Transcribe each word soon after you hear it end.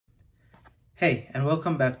Hey, and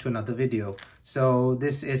welcome back to another video. So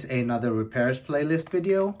this is another repairs playlist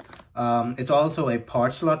video. It's also a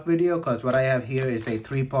parts lot video because what I have here is a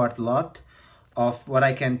 3-part lot of what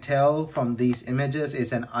I can tell from these images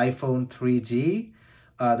is an iPhone 3G.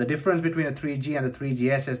 The difference between a 3G and the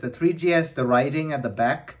 3GS is the 3GS, the writing at the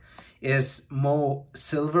back is more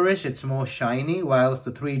silverish, it's more shiny, whilst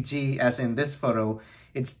the 3G, as in this photo,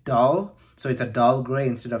 it's dull. So it's a dull gray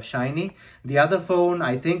instead of shiny. The other phone,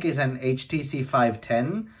 I think, is an HTC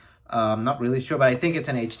 510. I'm not really sure, but I think it's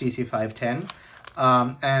an HTC 510.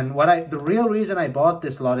 And the real reason I bought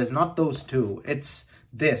this lot is not those two. It's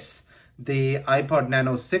this, the iPod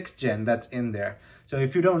Nano 6th Gen that's in there. So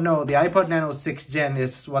if you don't know, the iPod Nano 6th Gen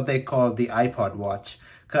is what they call the iPod watch,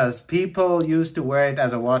 because people used to wear it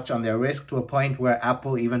as a watch on their wrist to a point where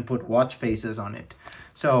Apple even put watch faces on it.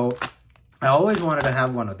 So I always wanted to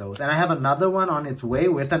have one of those, and I have another one on its way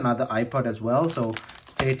with another iPod as well, so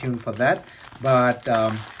stay tuned for that. But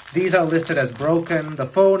these are listed as broken. The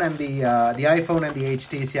phone and the iPhone and the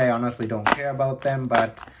HTC, I honestly don't care about them,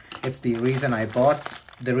 but it's the reason I bought.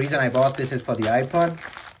 The reason I bought this is for the iPod.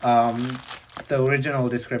 The original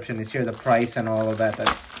description is here, the price and all of that,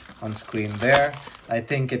 that's on screen there. I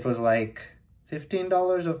think it was like $15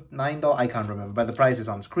 or $9, I can't remember, but the price is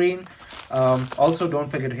on screen. Also, don't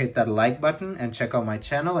forget to hit that like button and check out my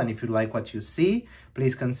channel. And if you like what you see,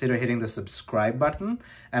 please consider hitting the subscribe button.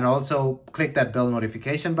 And also click that bell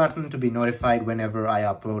notification button to be notified whenever I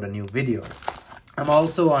upload a new video. I'm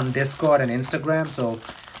also on Discord and Instagram, so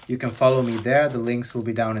you can follow me there. The links will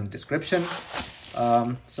be down in the description.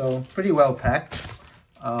 So pretty well packed.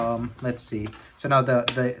 Let's see. So now the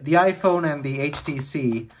iPhone and the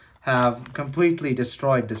HTC have completely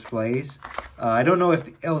destroyed displays. I don't know if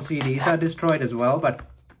the LCDs are destroyed as well, but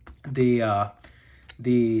the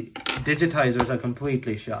digitizers are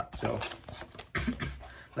completely shot. So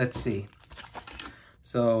let's see.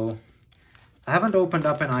 So I haven't opened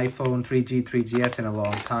up an iPhone 3G, 3GS in a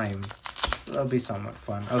long time. That'll be somewhat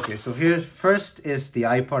fun. Okay, so here first is the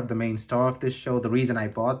iPod, the main star of this show, the reason I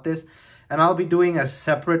bought this. And I'll be doing a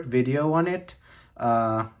separate video on it.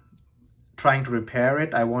 Trying to repair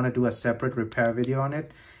it. I want to do a separate repair video on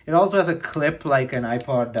it. It also has a clip like an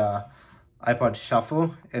iPod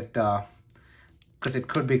Shuffle. Because it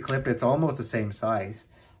could be clipped. It's almost the same size.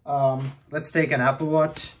 Let's take an Apple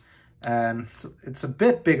Watch, and it's a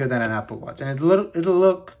bit bigger than an Apple Watch, and it'll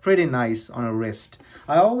look pretty nice on a wrist.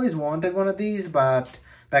 I always wanted one of these, but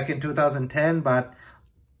back in 2010, but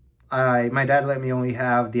my dad let me only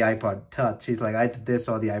have the iPod Touch. He's like, I did this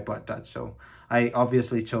or the iPod Touch, so I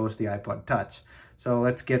obviously chose the iPod Touch. So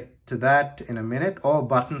let's get to that in a minute. All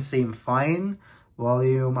buttons seem fine.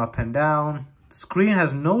 Volume up and down. The screen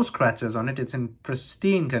has no scratches on it. It's in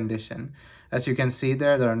pristine condition. As you can see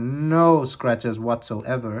there are no scratches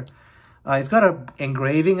whatsoever. It's got an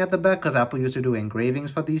engraving at the back because Apple used to do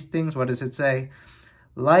engravings for these things. What does it say?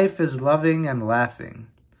 Life is loving and laughing.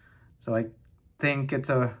 So I think it's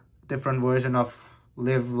a different version of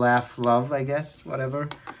live, laugh, love, I guess. Whatever.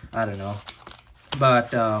 I don't know.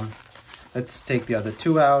 But let's take the other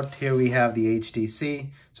two out. Here we have the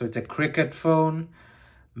HTC. So it's a Cricket phone.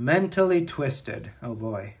 Mentally twisted. Oh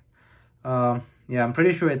boy. Yeah, I'm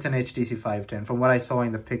pretty sure it's an HTC 510 from what I saw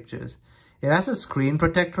in the pictures. It has a screen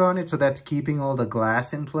protector on it, so that's keeping all the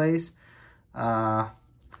glass in place.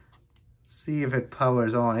 See if it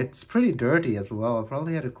powers on. It's pretty dirty as well. I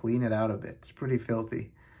probably had to clean it out a bit. It's pretty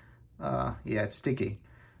filthy. Yeah, it's sticky.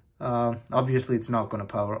 Obviously, it's not going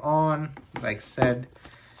to power on, like I said.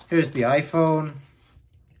 Here's the iPhone.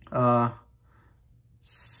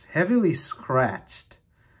 Heavily scratched.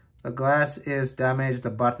 The glass is damaged.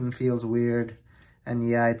 The button feels weird. And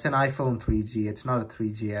yeah, it's an iPhone 3G. It's not a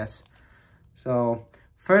 3GS. So,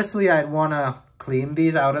 firstly, I'd want to clean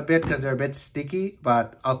these out a bit because they're a bit sticky.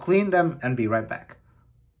 But I'll clean them and be right back.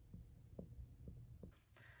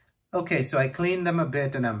 Okay, so I cleaned them a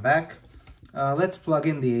bit and I'm back. Let's plug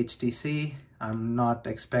in the HTC. I'm not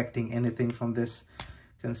expecting anything from this,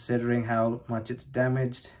 considering how much it's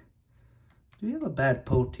damaged. Do we have a bad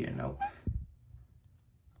port here? No.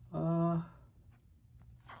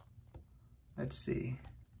 Let's see.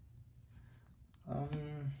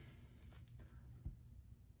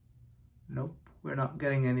 Nope, we're not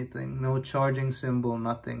getting anything. No charging symbol,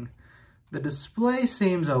 nothing. The display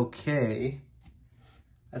seems okay,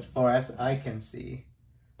 as far as I can see.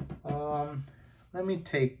 Let me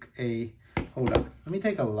take a, hold up. Let me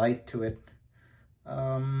take a light to it.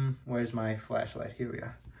 Where's my flashlight? Here we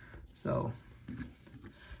are. So,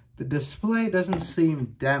 the display doesn't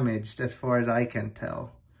seem damaged as far as I can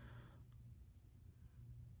tell.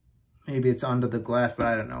 Maybe it's under the glass, but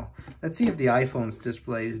I don't know. Let's see if the iPhone's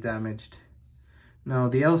display is damaged. No,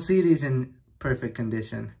 the LCD is in perfect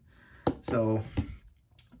condition. So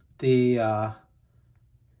the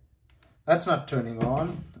that's not turning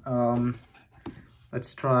on.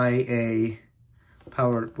 Let's try a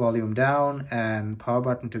power volume down and power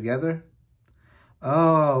button together.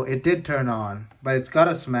 Oh, it did turn on, but it's got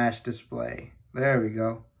a smash display. There we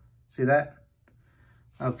go. See that?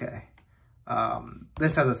 Okay.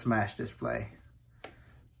 This has a smash display.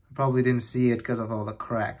 Probably didn't see it because of all the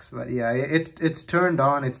cracks, but yeah, it's turned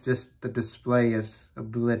on. It's just the display is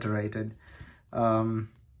obliterated. Yeah,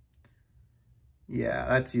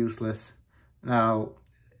 that's useless. Now,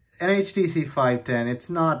 an HTC 510, it's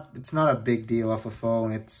not a big deal of a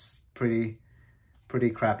phone. It's pretty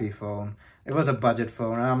crappy phone. It was a budget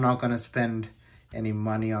phone. I'm not gonna spend any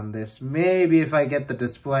money on this. Maybe if I get the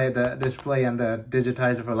display and the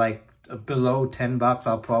digitizer for like below 10 bucks,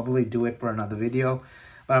 I'll probably do it for another video.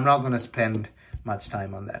 But I'm not going to spend much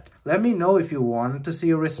time on that. Let me know if you want to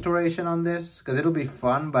see a restoration on this, because it'll be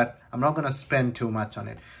fun, but I'm not going to spend too much on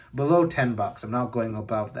it. Below 10 bucks, I'm not going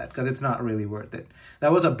above that, because it's not really worth it.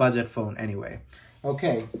 That was a budget phone anyway.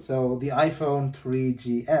 Okay, so the iPhone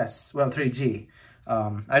 3GS, well, 3G.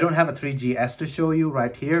 I don't have a 3GS to show you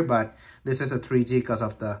right here, but this is a 3G because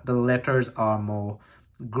of the letters are more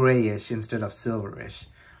grayish instead of silverish.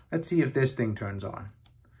 Let's see if this thing turns on.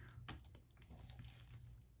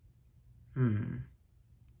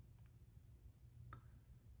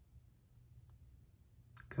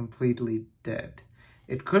 Completely dead.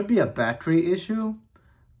 It could be a battery issue,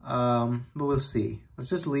 but we'll see. Let's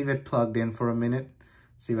just leave it plugged in for a minute,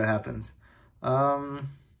 see what happens. Yeah,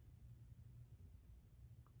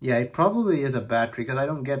 it probably is a battery because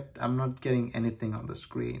I'm not getting anything on the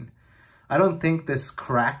screen. I don't think this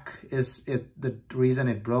crack is the reason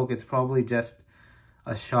it broke. It's probably just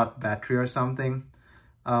a short battery or something.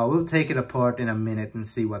 We'll take it apart in a minute and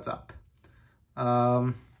see what's up.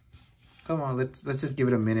 Come on, let's just give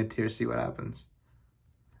it a minute here, see what happens.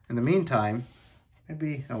 In the meantime,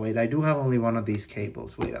 maybe, oh wait, I do have only one of these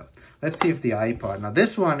cables. Wait up. Let's see if the iPod, now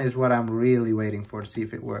this one is what I'm really waiting for to see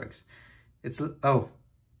if it works. Oh,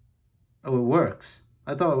 it works.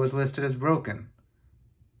 I thought it was listed as broken.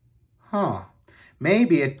 Huh.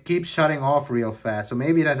 Maybe it keeps shutting off real fast, so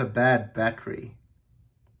maybe it has a bad battery.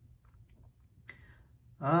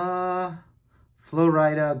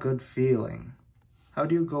 Florida, good feeling. How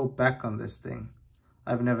do you go back on this thing?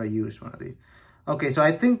 I've never used one of these. Okay, so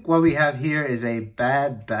I think what we have here is a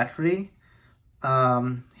bad battery.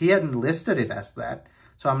 He hadn't listed it as that.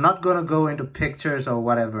 So I'm not going to go into pictures or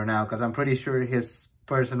whatever now, because I'm pretty sure his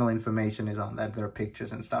personal information is on that. There are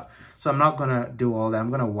pictures and stuff. So I'm not going to do all that. I'm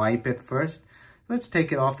going to wipe it first. Let's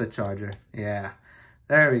take it off the charger. Yeah,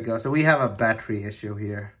 there we go. So we have a battery issue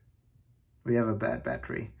here. We have a bad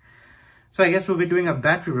battery. So I guess we'll be doing a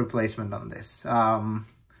battery replacement on this.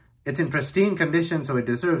 It's in pristine condition, so it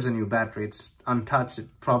deserves a new battery. It's untouched.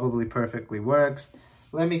 It probably perfectly works.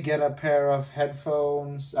 Let me get a pair of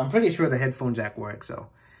headphones. I'm pretty sure the headphone jack works, so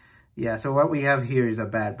yeah. So what we have here is a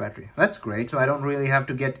bad battery. That's great. So I don't really have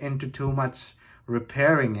to get into too much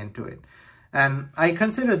repairing into it. And I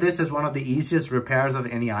consider this as one of the easiest repairs of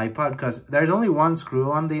any iPod, because there's only one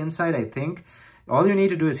screw on the inside, I think. All you need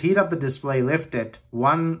to do is heat up the display, lift it.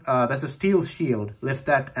 That's a steel shield. Lift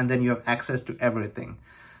that, and then you have access to everything.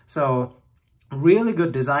 So really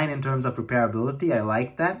good design in terms of repairability. I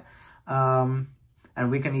like that. And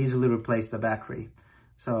we can easily replace the battery.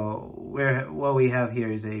 So what we have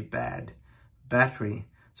here is a bad battery.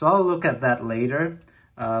 So I'll look at that later.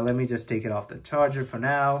 Let me just take it off the charger for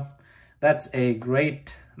now. That's a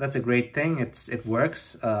great thing. It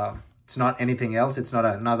works. It's not anything else. It's not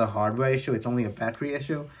another hardware issue. It's only a battery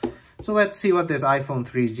issue. So let's see what this iPhone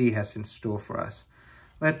 3G has in store for us.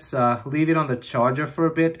 Let's leave it on the charger for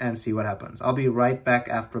a bit and see what happens. I'll be right back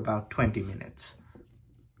after about 20 minutes.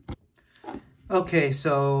 Okay,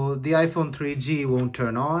 so the iPhone 3G won't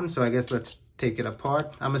turn on, so I guess let's take it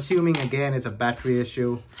apart. I'm assuming, again, it's a battery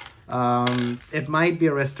issue. It might be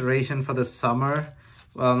a restoration for the summer.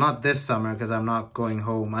 Well, not this summer, because I'm not going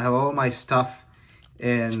home. I have all my stuff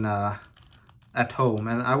at home,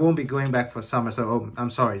 and I won't be going back for summer, so I'm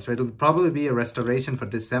sorry. So it'll probably be a restoration for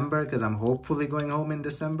December, because I'm hopefully going home in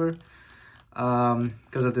December.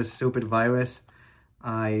 Because of this stupid virus,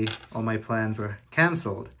 all my plans were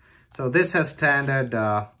cancelled. So this has standard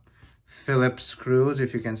Phillips screws,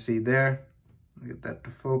 if you can see there. Get that to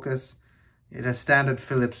focus. It has standard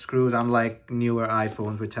Phillips screws, unlike newer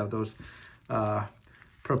iPhones, which have those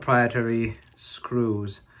proprietary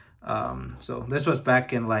screws. So this was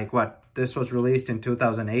back in this was released in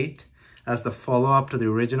 2008 as the follow-up to the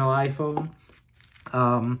original iPhone.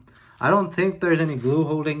 I don't think there's any glue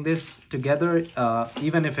holding this together.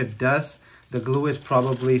 Even if it does, the glue is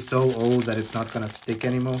probably so old that it's not gonna stick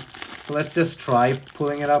anymore. So let's just try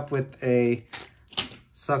pulling it up with a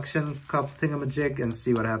suction cup thingamajig and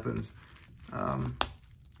see what happens.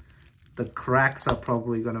 The cracks are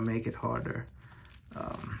probably gonna make it harder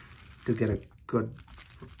to get a good,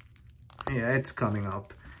 yeah, it's coming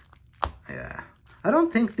up. Yeah, I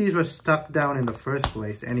don't think these were stuck down in the first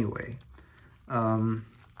place anyway.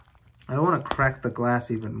 I don't want to crack the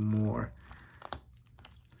glass even more.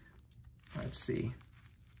 Let's see.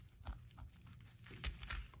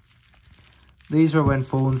 These were when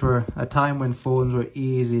phones were, a time when phones were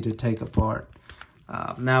easy to take apart.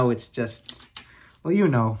 Now it's just, well, you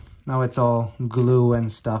know, now it's all glue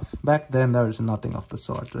and stuff. Back then there was nothing of the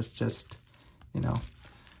sort. It was just, you know,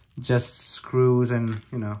 just screws and,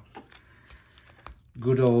 you know,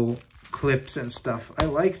 good old clips and stuff. I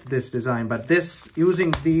liked this design, but this,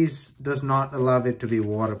 using these does not allow it to be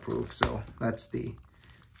waterproof. So that's the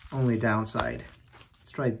only downside.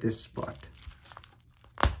 Let's try this spot.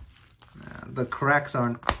 The cracks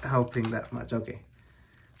aren't helping that much. Okay,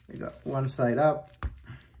 we got one side up.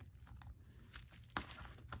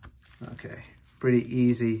 Okay, pretty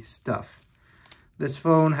easy stuff. This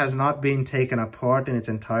phone has not been taken apart in its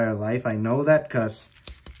entire life. I know that because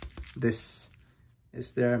this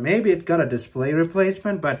is there. Maybe it got a display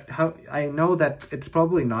replacement, but how I know that it's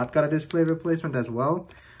probably not got a display replacement as well,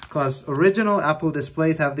 because original Apple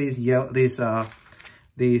displays have these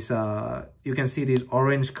you can see these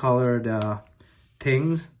orange colored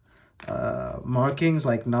things, markings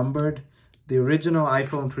like numbered. The original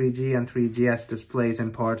iPhone 3G and 3GS displays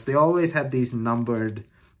and parts, they always had these numbered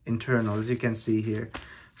internals. You can see here,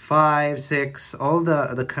 5, 6, all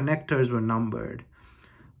the connectors were numbered.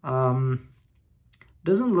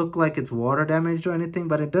 Doesn't look like it's water damaged or anything,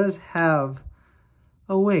 but it does have,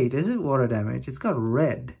 oh wait, is it water damaged? It's got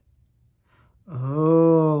red.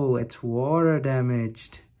 Oh, it's water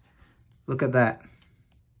damaged. Look at that.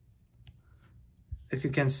 If you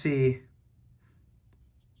can see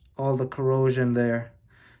all the corrosion there.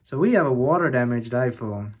 So we have a water damaged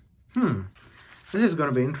iPhone. This is going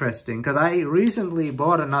to be interesting because I recently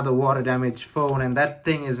bought another water damaged phone and that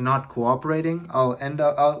thing is not cooperating.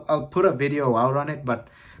 I'll put a video out on it, but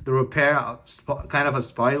the repair, kind of a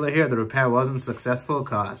spoiler here, the repair wasn't successful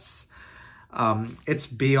because it's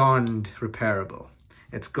beyond repairable.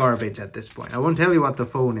 It's garbage at this point. I won't tell you what the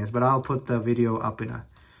phone is, but I'll put the video up in a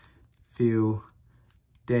few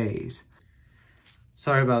days.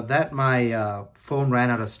 Sorry about that. My phone ran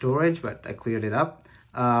out of storage, but I cleared it up.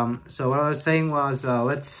 So what I was saying was,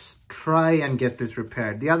 let's try and get this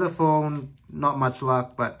repaired. The other phone, not much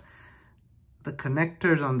luck, but the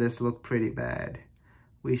connectors on this look pretty bad.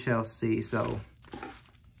 We shall see. So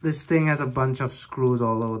this thing has a bunch of screws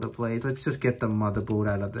all over the place. Let's just get the motherboard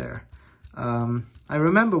out of there. I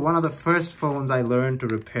remember one of the first phones I learned to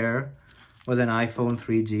repair was an iPhone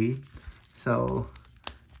 3G. So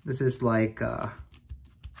this is like,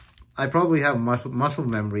 I probably have muscle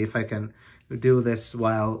memory if I can do this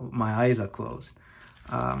while my eyes are closed.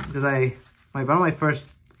 Because one of my first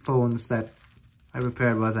phones that I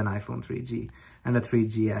repaired was an iPhone 3G and a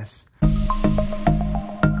 3GS.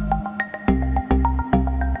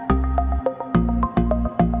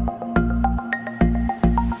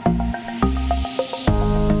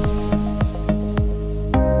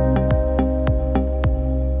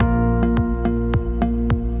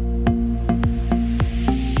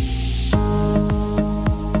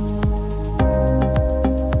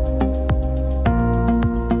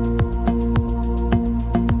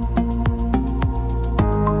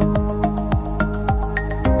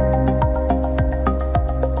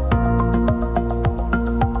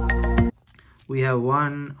 We have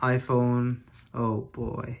one iPhone. Oh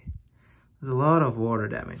boy, there's a lot of water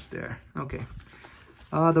damage there. Okay,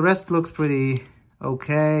 the rest looks pretty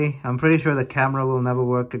okay. I'm pretty sure the camera will never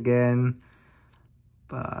work again,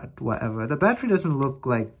 but whatever. The battery doesn't look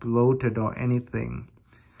like bloated or anything.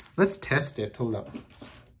 Let's test it. Hold up.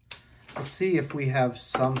 Let's see if we have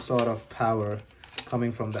some sort of power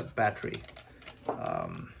coming from that battery.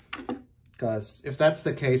 Because if that's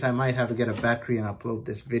the case, I might have to get a battery and upload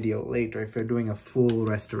this video later if we're doing a full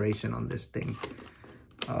restoration on this thing.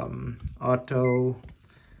 Auto,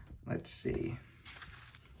 let's see.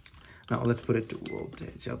 No, let's put it to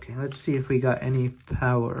voltage. Okay, let's see if we got any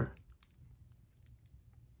power.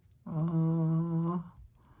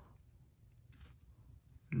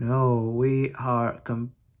 No, we are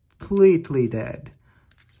completely dead.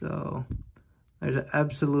 So there's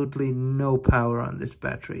absolutely no power on this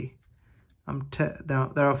battery. There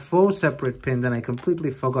are 4 separate pins and I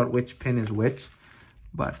completely forgot which pin is which,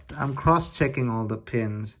 but I'm cross-checking all the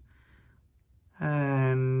pins.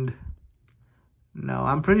 And no,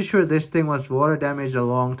 I'm pretty sure this thing was water damaged a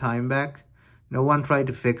long time back. No one tried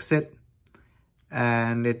to fix it,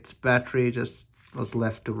 and its battery just was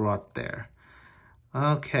left to rot there.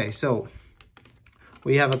 Okay, so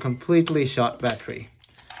we have a completely shot battery.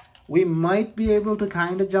 We might be able to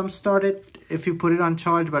kind of jumpstart it if you put it on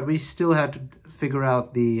charge, but we still had to figure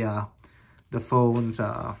out the phone's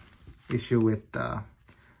issue with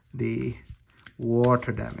the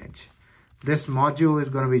water damage. This module is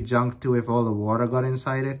going to be junk too if all the water got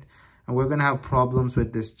inside it, and we're going to have problems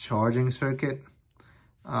with this charging circuit.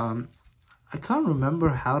 I can't remember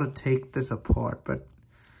how to take this apart, but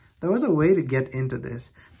there was a way to get into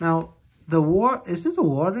this. Now, is this a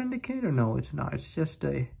water indicator? No, it's not. It's just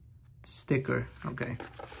a sticker. Okay.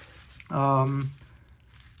 No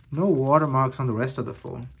watermarks on the rest of the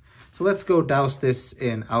phone. So let's go douse this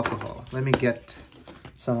in alcohol. Let me get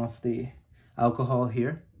some of the alcohol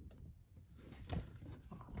here.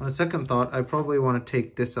 On a second thought, I probably want to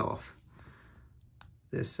take this off.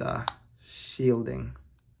 This shielding.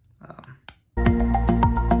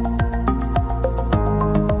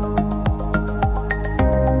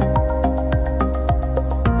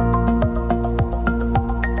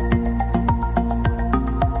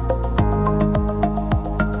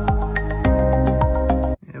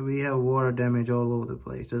 Damage all over the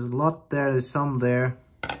place. There's a lot there, there's some there.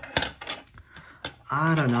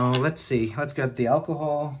 I don't know. Let's see. Let's get the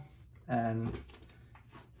alcohol and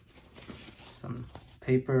some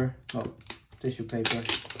paper, tissue paper,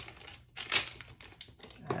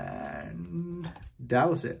 and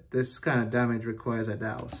douse it. This kind of damage requires a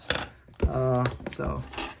douse. So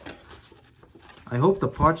I hope the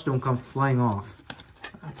parts don't come flying off,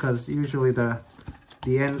 because usually the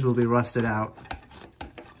ends will be rusted out.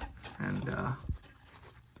 And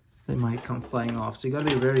they might come flying off, so you gotta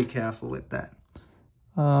be very careful with that.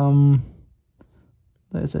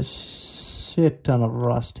 There's a shit ton of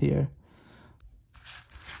rust here.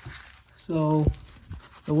 So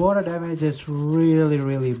the water damage is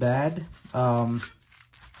really bad.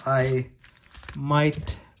 I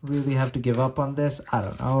might really have to give up on this. I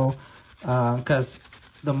don't know, because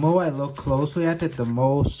the more I look closely at it, the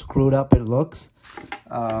more screwed up it looks.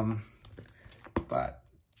 But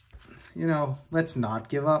you know, let's not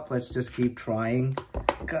give up. Let's just keep trying,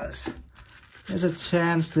 because there's a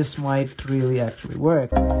chance this might really actually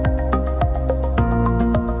work.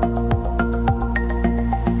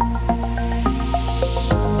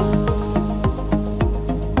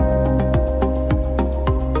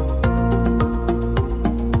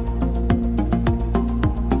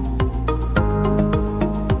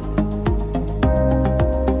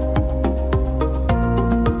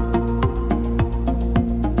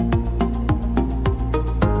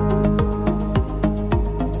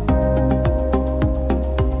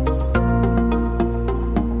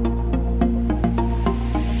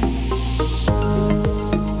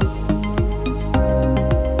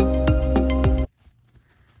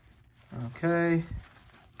 Okay,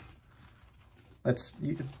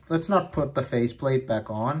 let's not put the faceplate back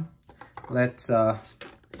on. Let's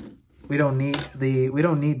we don't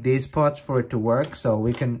need these parts for it to work, so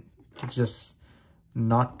we can just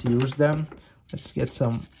not use them. Let's get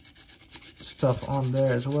some stuff on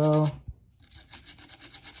there as well.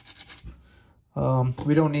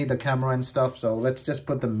 We don't need the camera and stuff, so let's just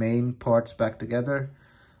put the main parts back together.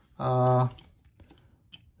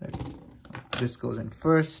 This goes in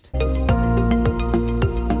first.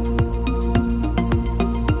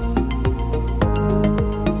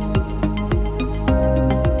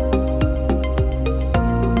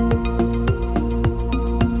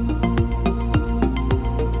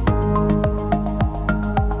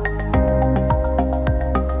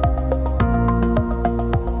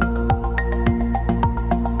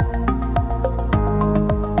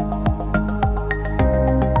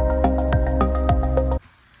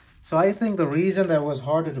 So I think the reason that was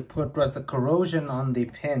harder to put was the corrosion on the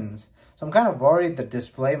pins. So I'm kind of worried the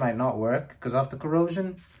display might not work because of the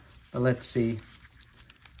corrosion. But let's see.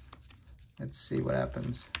 Let's see what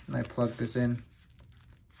happens when I plug this in.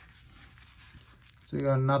 So we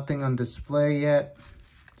got nothing on display yet.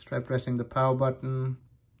 Let's try pressing the power button.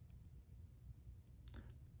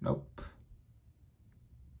 Nope.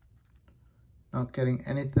 Not getting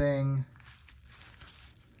anything.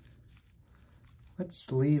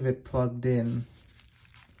 Let's leave it plugged in.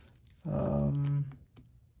 Hold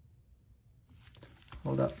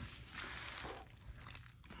up.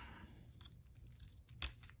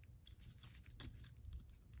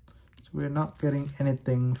 So we're not getting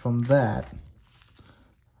anything from that.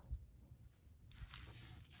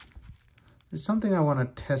 There's something I want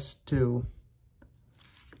to test too.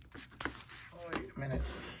 Oh, wait a minute.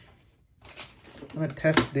 I'm going to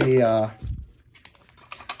test the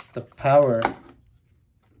power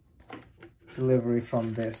delivery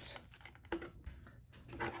from this.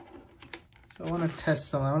 So I want to test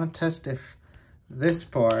something. I want to test if this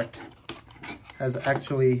part has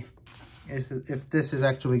actually, if this is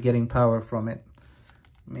actually getting power from it.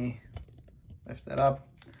 Let me lift that up.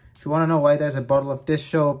 If you want to know why there's a bottle of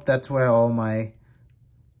dish soap, that's where all my,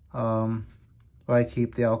 where I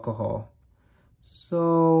keep the alcohol.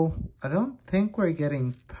 So I don't think we're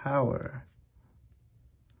getting power.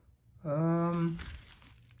 Hold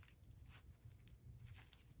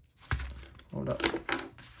up.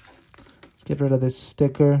 Let's get rid of this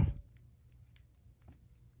sticker.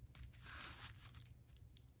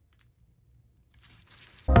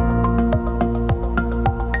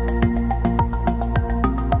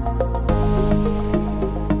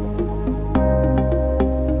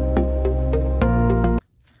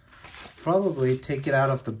 Probably take it out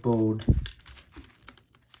of the board.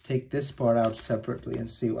 Take this part out separately and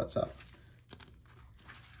see what's up.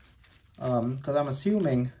 Because I'm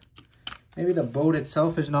assuming maybe the board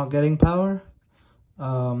itself is not getting power.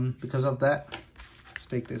 Because of that, let's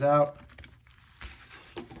take this out.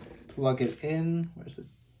 Plug it in. Where's it?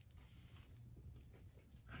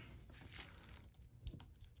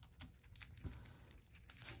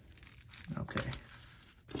 Okay.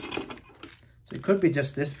 So it could be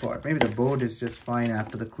just this part. Maybe the board is just fine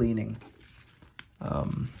after the cleaning.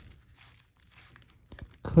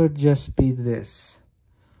 Could just be this.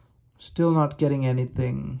 Still not getting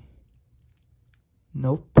anything.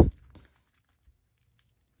 Nope.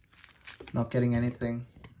 Not getting anything.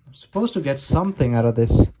 I'm supposed to get something out of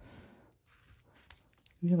this.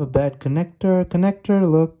 We have a bad connector. Connector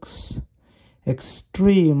looks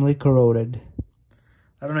extremely corroded.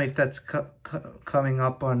 I don't know if that's coming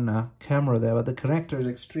up on camera there, but the connector is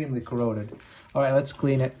extremely corroded. All right, let's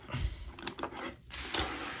clean it.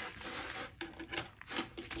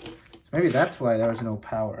 Maybe that's why there's no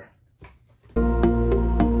power.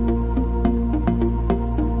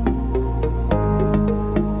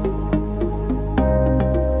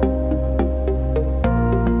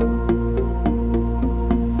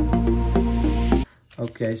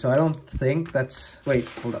 Okay, so I don't think that's... Wait,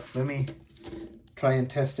 hold up. Let me try and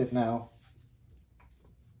test it now.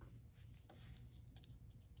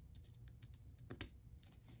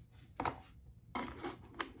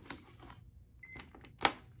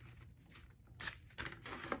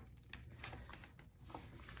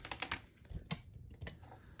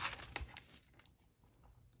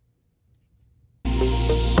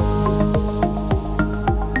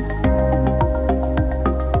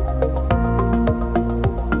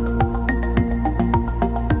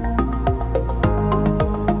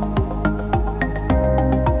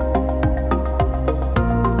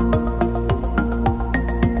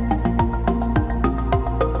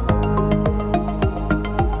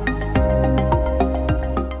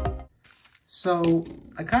 So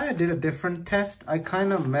I kind of did a different test. I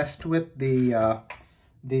kind of messed with the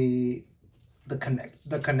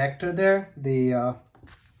connector there,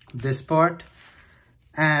 this part,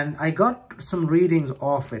 and I got some readings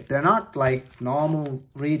off it. They're not like normal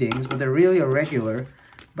readings, but they're really irregular.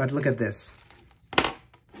 But look at this.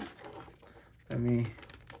 Let me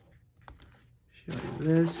show you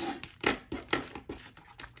this. I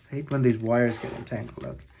hate when these wires get entangled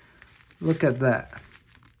up. Look at that.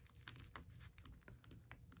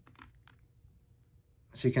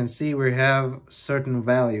 So you can see we have certain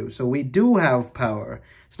values. So we do have power.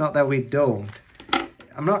 It's not that we don't.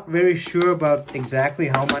 I'm not very sure about exactly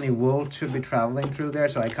how many volts should be traveling through there,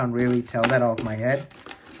 so I can't really tell that off my head.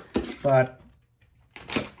 But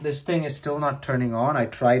this thing is still not turning on. I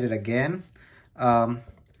tried it again. So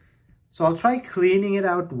I'll try cleaning it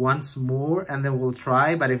out once more and then we'll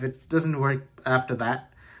try. But if it doesn't work after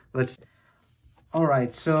that, let's...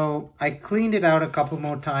 Alright, so I cleaned it out a couple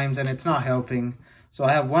more times and it's not helping. So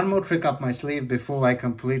I have one more trick up my sleeve before I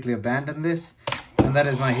completely abandon this, and that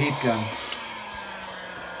is my heat gun.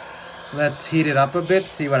 Let's heat it up a bit,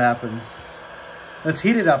 see what happens. Let's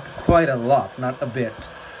heat it up quite a lot, not a bit.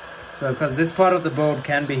 So, because this part of the board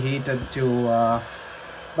can be heated to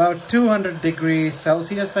about 200 degrees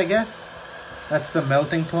Celsius, I guess. That's the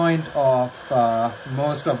melting point of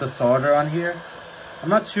most of the solder on here. I'm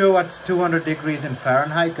not sure what's 200 degrees in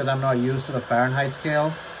Fahrenheit, because I'm not used to the Fahrenheit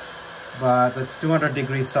scale. But it's 200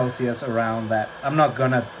 degrees Celsius around that. I'm not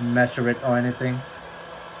gonna measure it or anything.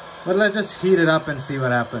 But let's just heat it up and see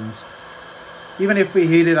what happens. Even if we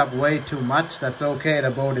heat it up way too much, that's okay.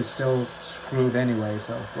 The board is still screwed anyway,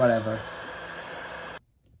 so whatever.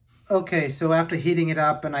 Okay, so after heating it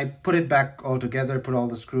up and I put it back all together, put all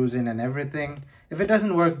the screws in and everything. If it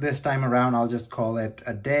doesn't work this time around, I'll just call it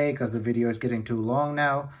a day because the video is getting too long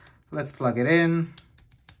now. Let's plug it in.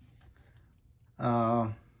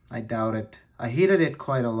 I doubt it. I heated it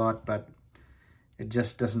quite a lot, but it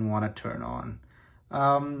just doesn't want to turn on.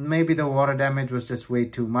 Maybe the water damage was just way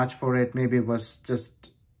too much for it. Maybe it was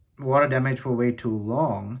just water damage for way too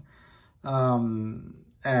long.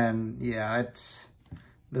 And yeah, it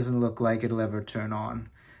doesn't look like it'll ever turn on.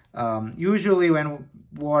 Usually when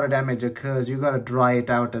water damage occurs, you gotta dry it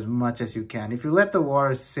out as much as you can. If you let the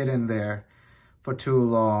water sit in there for too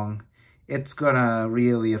long, it's gonna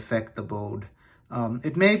really affect the board.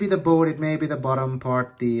 It may be the board, it may be the bottom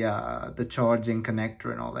part, the charging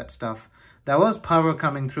connector and all that stuff. There was power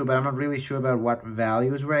coming through, but I'm not really sure about what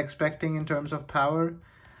values we're expecting in terms of power.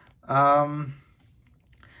 But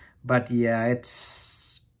yeah,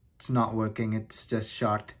 it's not working. It's just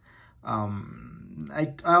shot.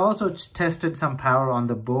 I also tested some power on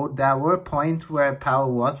the board. There were points where power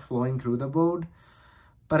was flowing through the board,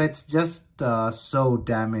 but it's just so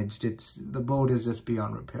damaged. The board is just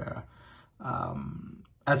beyond repair.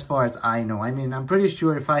 As far as I know. I mean, I'm pretty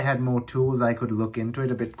sure if I had more tools, I could look into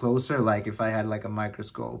it a bit closer. Like if I had like a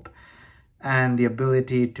microscope and the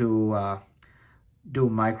ability to do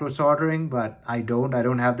micro soldering, but I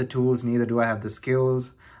don't have the tools, neither do I have the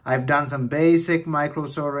skills. I've done some basic micro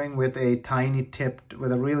soldering with a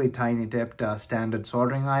really tiny tipped standard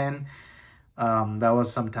soldering iron. That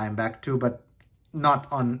was some time back too, but not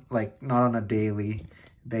on a daily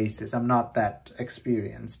basis. I'm not that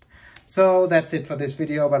experienced. So that's it for this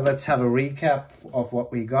video, but let's have a recap of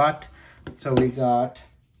what we got. So we got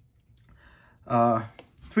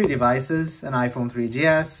 3 devices, an iPhone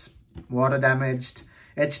 3GS, water damaged,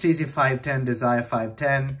 HTC 510, Desire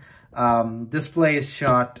 510. Display is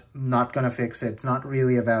shot, not gonna fix it. It's not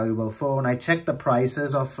really a valuable phone. I checked the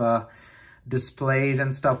prices of displays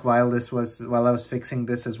and stuff while I was fixing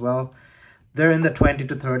this as well. They're in the $20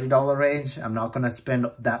 to $30 range. I'm not gonna spend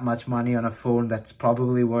that much money on a phone that's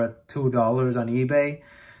probably worth $2 on eBay.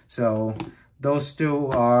 So those two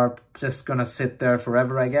are just gonna sit there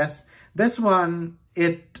forever, I guess. This one,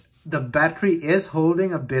 the battery is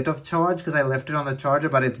holding a bit of charge because I left it on the charger,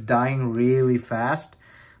 but it's dying really fast.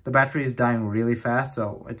 The battery is dying really fast,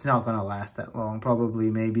 so it's not gonna last that long.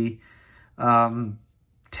 Probably maybe 10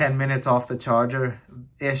 minutes off the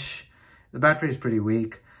charger-ish. The battery is pretty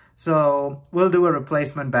weak. So we'll do a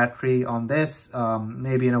replacement battery on this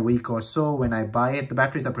maybe in a week or so when I buy it. The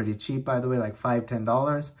batteries are pretty cheap, by the way, like $5,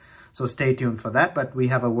 $10. So stay tuned for that. But we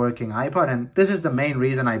have a working iPod, and this is the main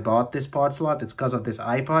reason I bought this part slot. It's because of this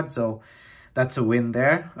iPod, so that's a win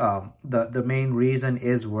there. The main reason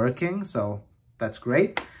is working, so that's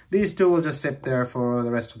great. These two will just sit there for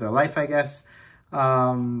the rest of their life, I guess.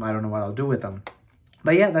 I don't know what I'll do with them.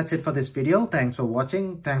 But yeah, that's it for this video. Thanks for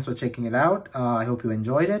watching. Thanks for checking it out. I hope you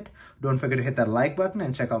enjoyed it. Don't forget to hit that like button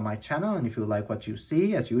and check out my channel. And if you like what you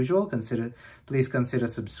see, as usual, please consider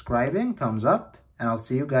subscribing. Thumbs up. And I'll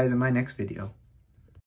see you guys in my next video.